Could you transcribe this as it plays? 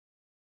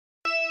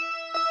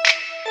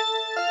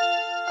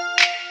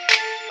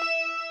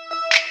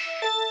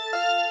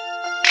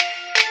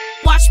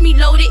me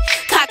load it,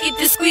 cock it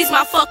to squeeze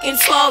my fucking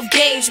 12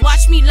 gauge.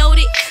 Watch me load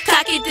it,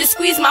 cock it to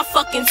squeeze my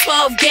fucking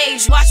 12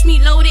 gauge. Watch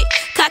me load it,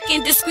 cock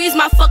it to squeeze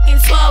my fucking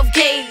 12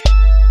 gauge.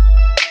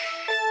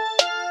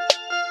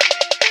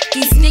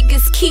 These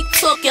niggas keep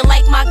talking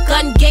like my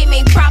gun game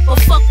ain't proper.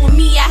 Fuck with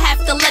me, I have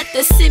to let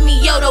the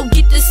semioto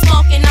get the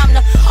smoking. I'm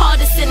the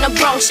hardest in the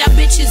Bronx, y'all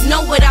bitches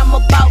know what I'm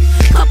about.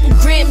 Couple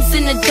grams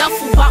in the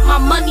duffel, but my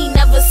money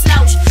never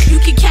slouch. You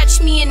can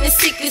catch me in the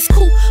sickest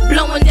coupe,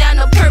 blowing down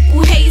a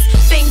purple haze.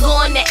 Finger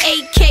on the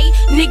AK,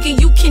 nigga,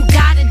 you can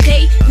die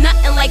today.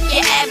 Nothing like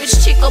your average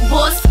chick or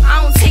boss,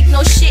 I don't take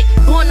no shit.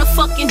 Born a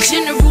fucking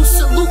general,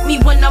 salute me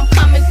when I'm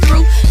coming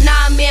through.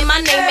 Nah man,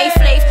 my name ain't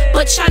Flav,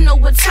 but y'all know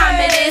what time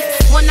it is.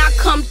 When I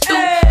come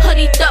through,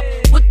 hoodied up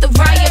with the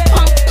riot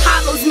pump.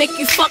 Hollows make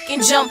you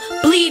fucking jump,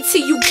 bleed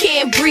till you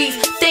can't breathe.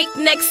 Think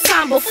next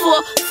time before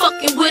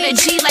fucking with a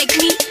G like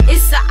me.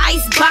 It's an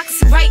ice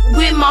box right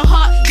where my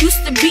heart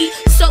used to be,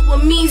 so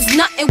it means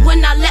nothing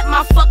when I let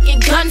my fucking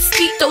gun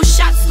speak. Those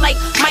shots like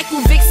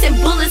Michael Vicks and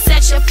bullets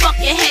at your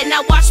fucking head.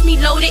 Now watch me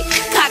load it,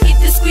 cock it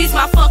to squeeze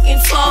my fucking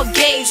 12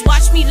 gauge.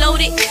 Watch me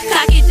load it,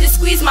 cock it to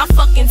squeeze my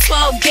fucking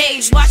 12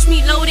 gauge. Watch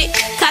me load it,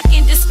 cock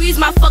it to squeeze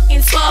my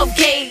fucking 12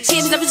 gauge.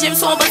 Hands up a gym,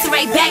 so I'm bustin'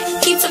 right back.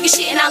 Keep talking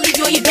shit and I'll leave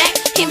you on your back.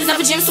 Hands up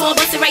a gym, so I'm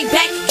bustin' right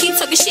back. Keep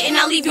talking shit and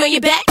I'll leave you on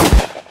your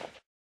back.